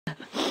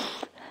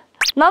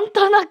なん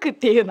となくっ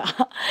ていうな。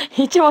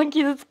一番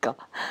傷つく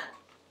か。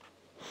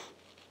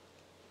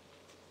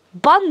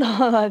バン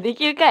ドで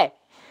きるかい。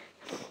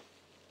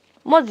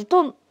マジ、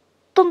トン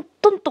と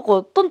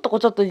こ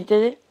ちょっと似て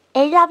ね。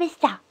エリザベス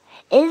ちゃん。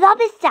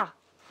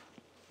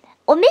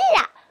おめえ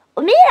ら、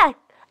争っ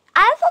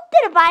て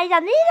る場合じ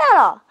ゃねえ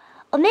だろ。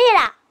おめえ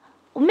ら、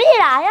争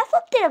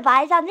ってる場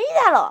合じゃねえ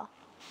だろ。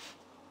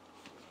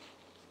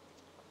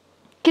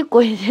結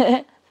構似て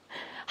ね。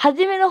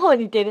初めの方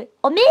似てる。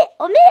おめえら、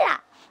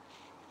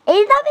エ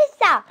リザベス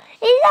ちゃん、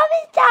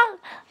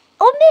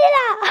おめ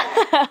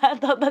えら。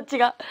だんだん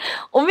違う。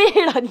おめ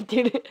えら似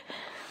てる。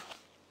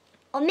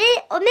おめえ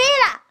ら。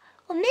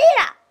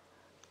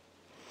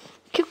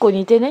結構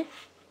似てね。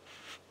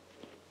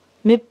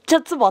めっち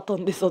ゃ唾飛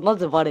んでそう。な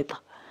ぜバレ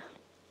た。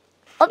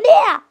おめえ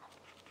ら、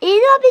エリ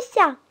ザベスち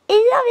ゃん。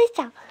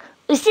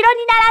後ろ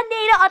に並ん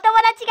でいるお友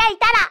達がい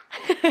たら。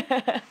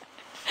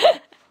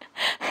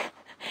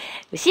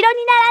後ろ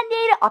に並ん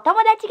でいるお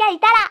友達がい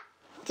たら、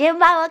順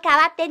番を変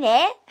わって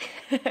ね。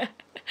おめえら、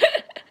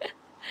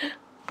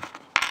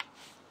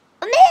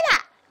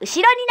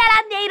後ろに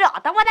並んでいる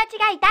お友達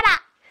がいた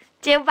ら、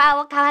順番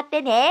を変わっ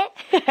てね。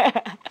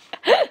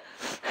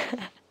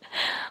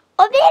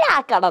おめえ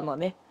らからの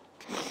ね。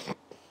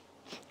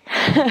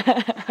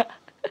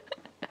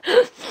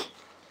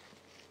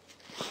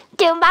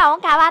順番を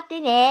変わって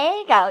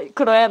ねが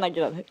黒柳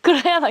だね。黒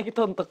柳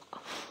トントコ。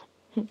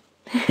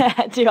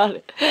違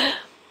う。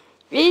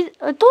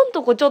トン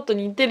トコちょっと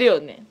似てるよ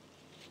ね。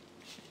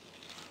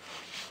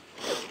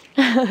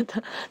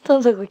ト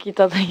ントコ聞い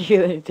ただけ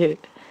で似てる。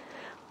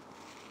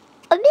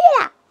おめえ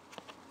ら。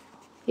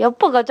やっ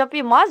ぱガチャピ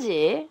ンマ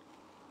ジ？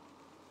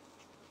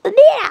おめえ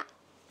ら。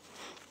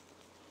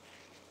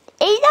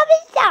エリザベ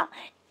スちゃん。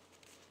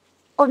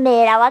おめ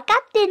えら分か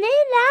ってねえな。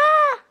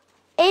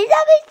エリザベ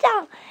スち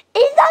ゃん。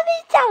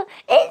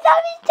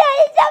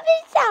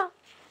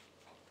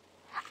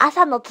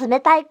朝の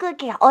冷たい空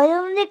気がお湯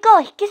の肉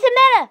を引き締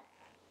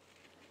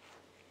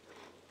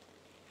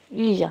め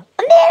る。いいじゃん。お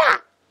め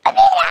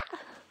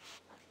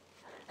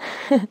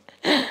えら。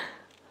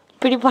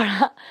プリパ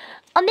ラ。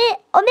おめえ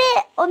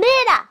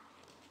ら。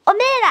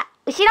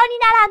後ろに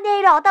並んで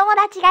いるお友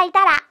達がい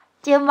たら、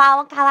順番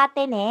を変わっ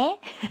て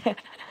ね。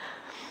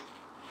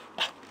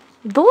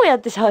どうやっ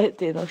て喋っ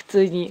てるの？普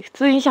通に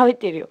喋っ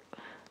てるよ。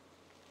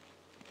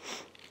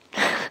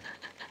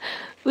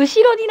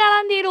後ろに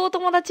並んでいるお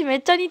友達め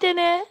っちゃ似て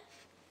ね。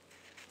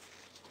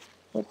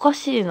おか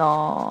しいな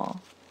ぁ。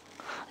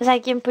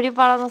最近プリ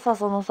パラのさ、ア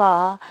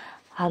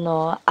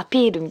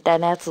ピールみたい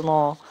なやつ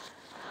の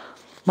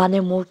真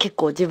似も結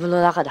構自分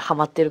の中でハ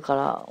マってるか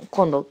ら、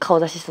今度顔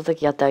出しした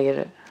時やってあげ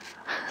る。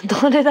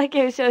どれだ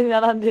け後ろに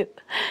並んでる。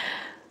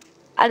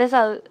あれ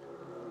さ、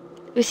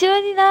後ろ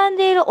に並ん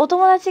でいるお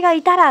友達が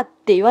いたらっ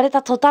て言われ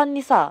た途端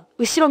にさ、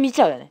後ろ見ち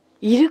ゃうよね。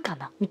いるか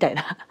なみたい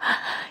な。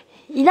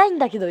いないん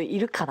だけどい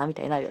るかなみ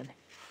たいになるよね。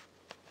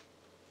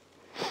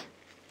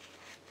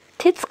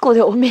徹子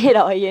でおめえ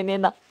らは言えねえ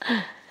な。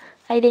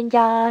はい、レンジ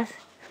ャース。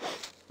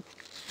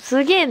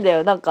すげえんだ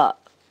よ、なんか。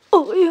い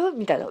や、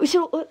みたいな。後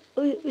ろに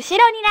並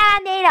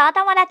んでいるお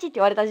友達って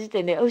言われた時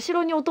点で、後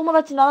ろにお友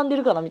達並んで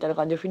るかなみたいな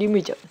感じで振り向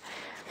いちゃう。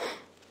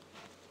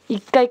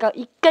一回確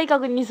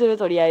認する、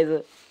とりあえ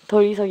ず。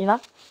通り急ぎな。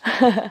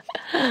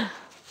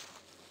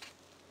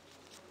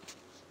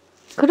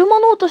車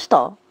の音し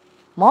た？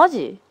マ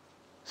ジ？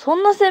そ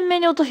んな鮮明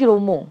に音拾う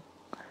もん。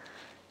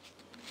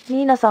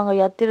ニーナさんが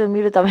やってるの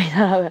見るために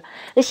並ぶ。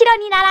後ろ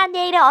に並ん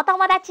でいるお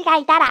友達が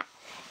いたら、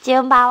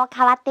順番を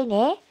変わって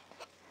ね。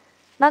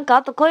なんか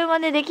あと声真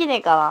似できね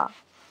えかな。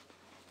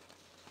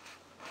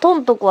ト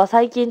ントコは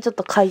最近ちょっ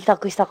と開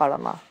拓したから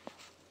な。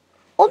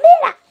おめえ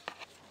ら、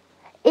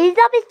エリ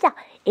ザベスち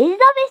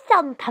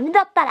ゃんのため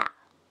だったら、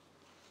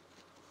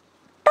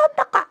トン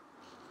トコ。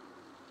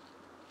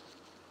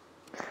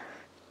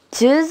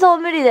重曹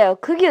無理だよ。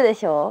苦魚で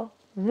しょ？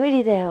無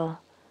理だよ。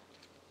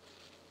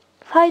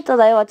ファイト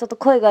だよはちょっと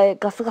声が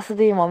ガスガス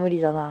で今無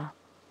理だな。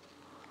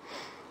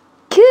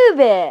キュー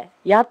ベ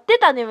イやって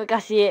たね、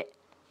昔。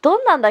ど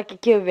んなんだっけ、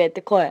キューベイっ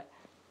て声。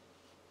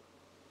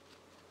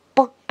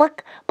ボクボ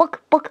クボ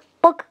クボク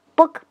ボク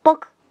ボクボ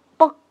ク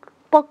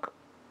ボクボク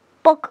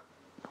ボクボク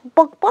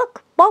ボク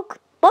ボク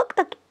ボ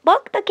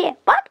ク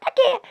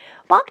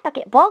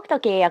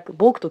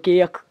と契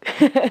約。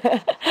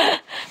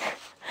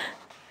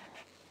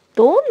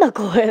どんな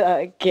声だ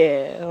っ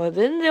け？もう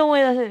全然思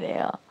い出せねえ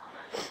や。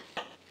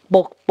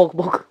ボク。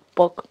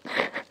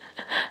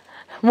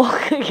木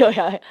魚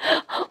や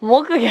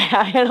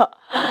めろ。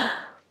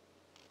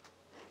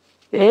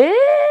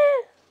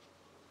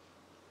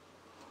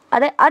あ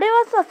れは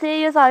さ、声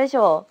優さんあれでし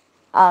ょ？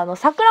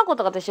桜子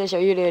とかと一緒でしょ？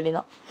ゆり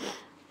の。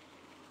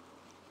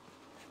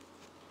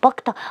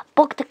僕と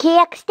契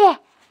約して、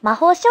魔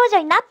法少女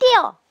になって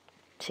よ。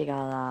違う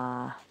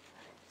なぁ。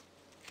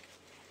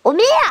お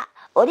めえら、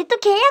俺と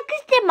契約し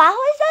て魔法少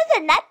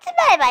女になっち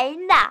まえばいい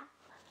んだ。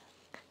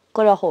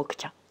これはホーク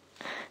ちゃん。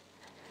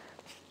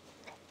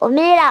お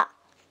めえら。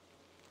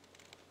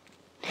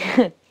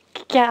聞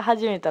き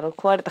始めたら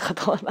壊れたか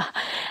と思うな。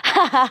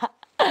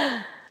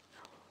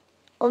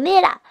おめ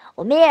えら、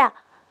後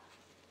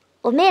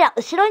ろに並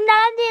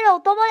んでいるお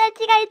友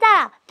達がいた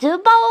ら、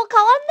順番を変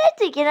わんない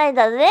といけないん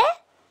だぜ。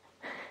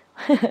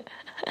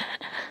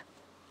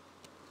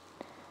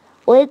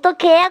俺と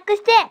契約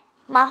して、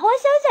魔法少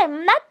女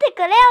になってく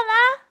れよ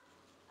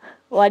な。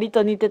割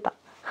と似てた。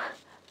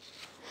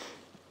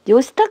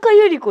吉高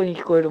由里子に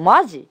聞こえる。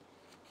マジ？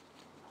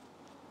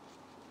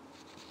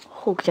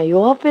ホークちゃん、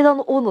弱ペダ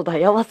の斧だ。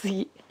やばす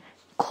ぎ。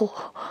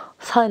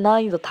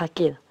難易度高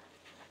えな。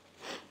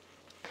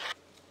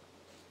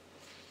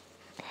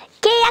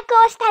契約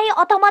をしたい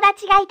お友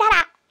達がいたら、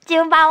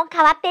順番を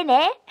変わって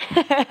ね。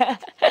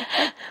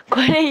こ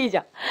れいいじ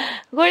ゃん。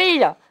契約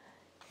を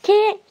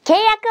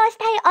し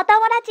たいお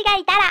友達が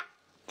いたら、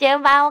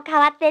順番を変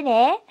わって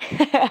ね。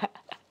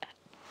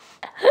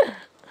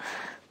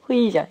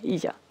いいじゃ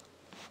ん。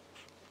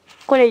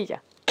これいいじゃ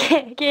ん。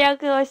契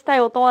約をした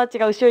いお友達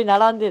が後ろに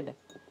並んでんだよ。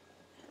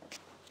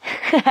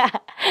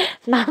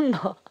何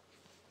の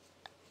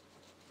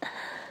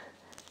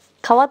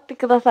変わって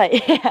くださ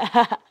い。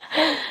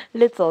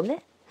列を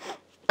ね。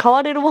変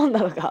われるもんな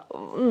のか。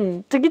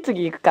次々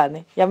行くから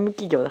ね。ヤム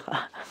企業だか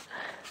ら。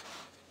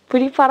プ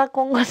リパラ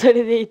今後そ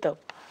れでいいと。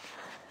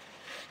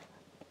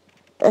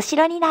後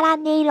ろに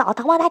並んでいるお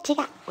友達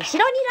がい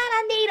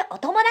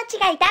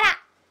たら、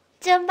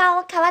順番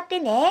を変わって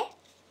ね。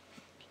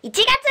1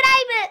月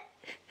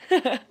ラ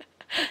イブ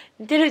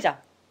似てるじゃん。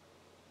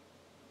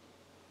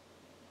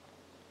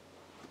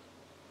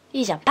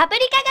いいじゃん。パプリ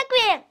カ学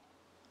園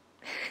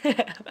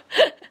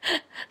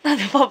なん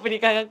でパプリ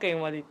カ学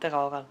園まで行ったか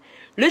わかんない。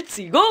レッ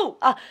ツゴー。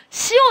あ、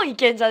シオンい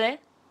けんじゃ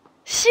ね？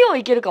シオン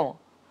いけるかも。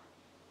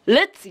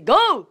レッツゴ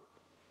ー。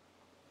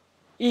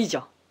いいじ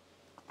ゃん。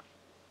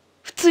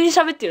普通に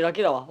喋ってるだ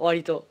けだわ、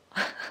割と。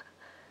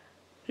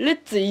レ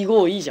ッツイ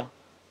ゴーいいじゃん。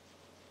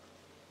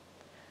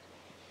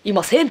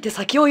今、1000手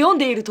先を読ん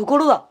でいるとこ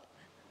ろだ。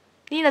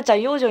リーナちゃ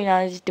ん、幼女に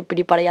なじってプ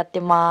リパラやって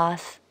ま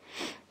す。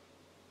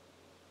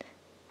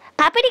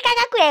パプリカ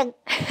学園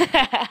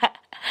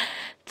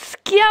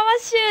月山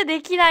集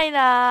できない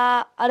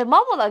な。あれ、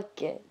マモだっ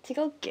け？違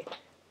うっけ？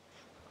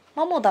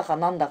マモだか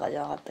なんだかじ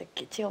ゃなかったっ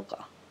け？違う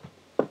か。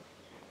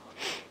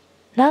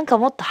なんか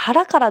もっと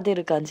腹から出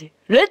る感じ。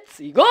レッ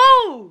ツゴ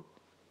ー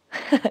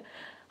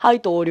は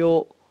い、同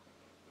僚。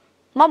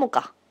マモ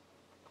か。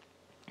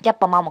やっ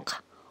ぱマモ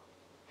か。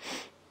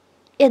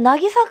渚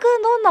く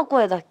んどんな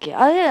声だっけ？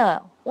あれだ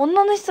よ。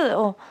女の人だ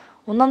よ。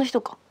女の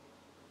人か。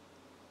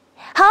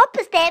ホッ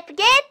プステップ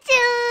ゲッチ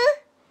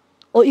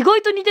ュー。意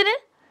外と似てね？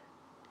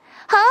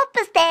ホッ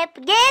プステップ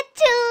ゲッ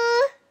チュ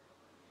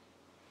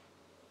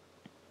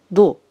ー。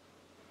どう？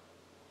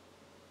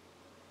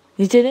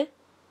似てね？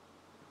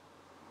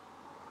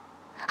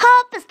ホ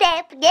ップステ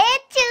ップゲッ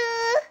チュ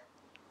ー。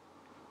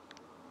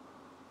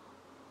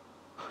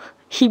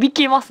響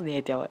きますね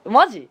ってやばい。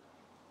マジ？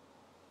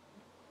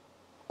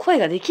声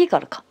ができるか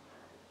らか。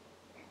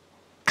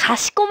か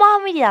しこまは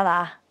無理だ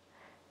な。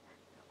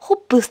ホッ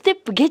プステッ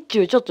プゲッチ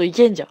ューちょっとい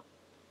けんじゃん。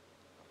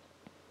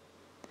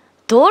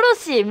ドロ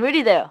シー無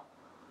理だよ。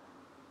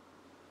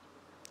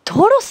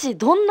ドロシー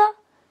どんな？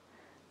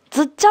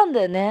ずっちゃん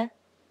だよね。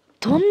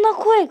どんな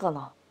声か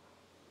な？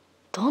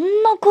ど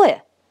んな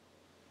声？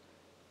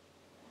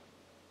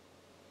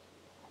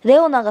レ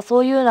オナが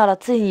そう言うなら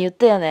ついに言っ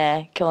たよ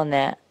ね、今日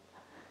ね。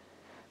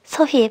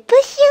ソフィー、プ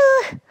ッシ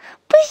ュープッ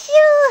シ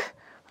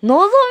ューの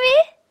ぞ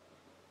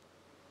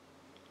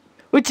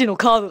み？うちの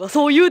カードが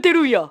そう言うて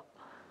るんや。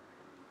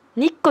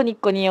ニッコニッ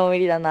コに無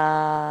理だ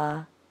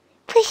な。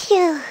プッシュ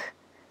ー。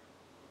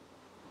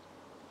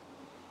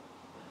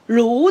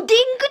ローディング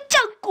ちゃ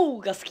んこ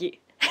が好き。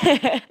ローデ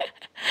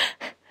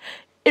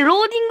ィ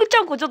ングち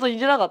ゃんこちょっと似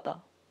てなかった？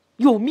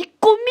読み込み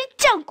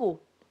ちゃんこ。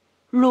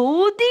ローデ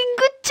ィング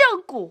ちゃ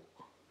んこ。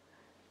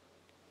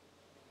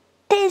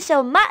テンシ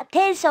ョンマッ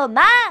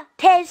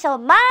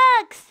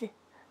クス。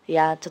い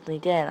やー、ちょっと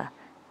似てないな。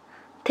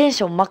テン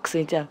ションマックス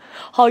似てない。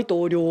はい、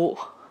同僚。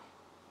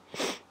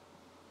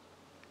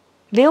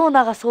レオ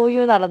ナがそう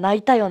言うなら泣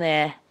いたよ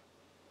ね。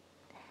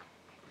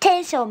テ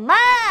ンションマ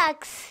ッ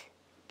クス。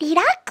リ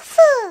ラックス。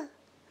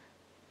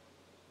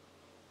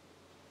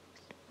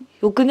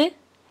よくね？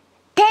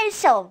テン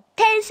ション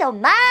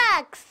マ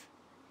ックス。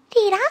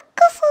リラッ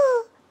ク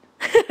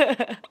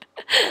ス。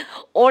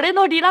俺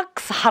のリラッ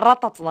クス腹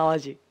立つな、マ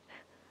ジ。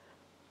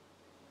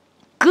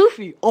グー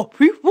フィー、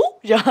フィフ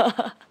ォじゃ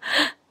あ。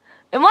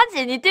マジ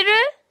で似てる？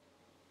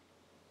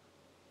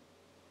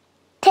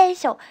テン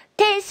ショ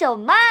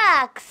ンマ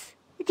ックス。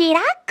リラ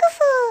ック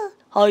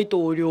ス。はい、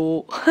同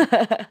僚。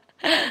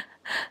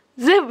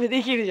全部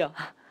できるじゃん。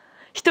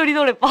一人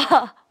ドレ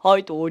パ。は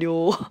い、同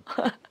僚。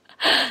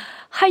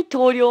はい、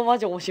同僚マ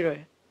ジ面白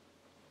い。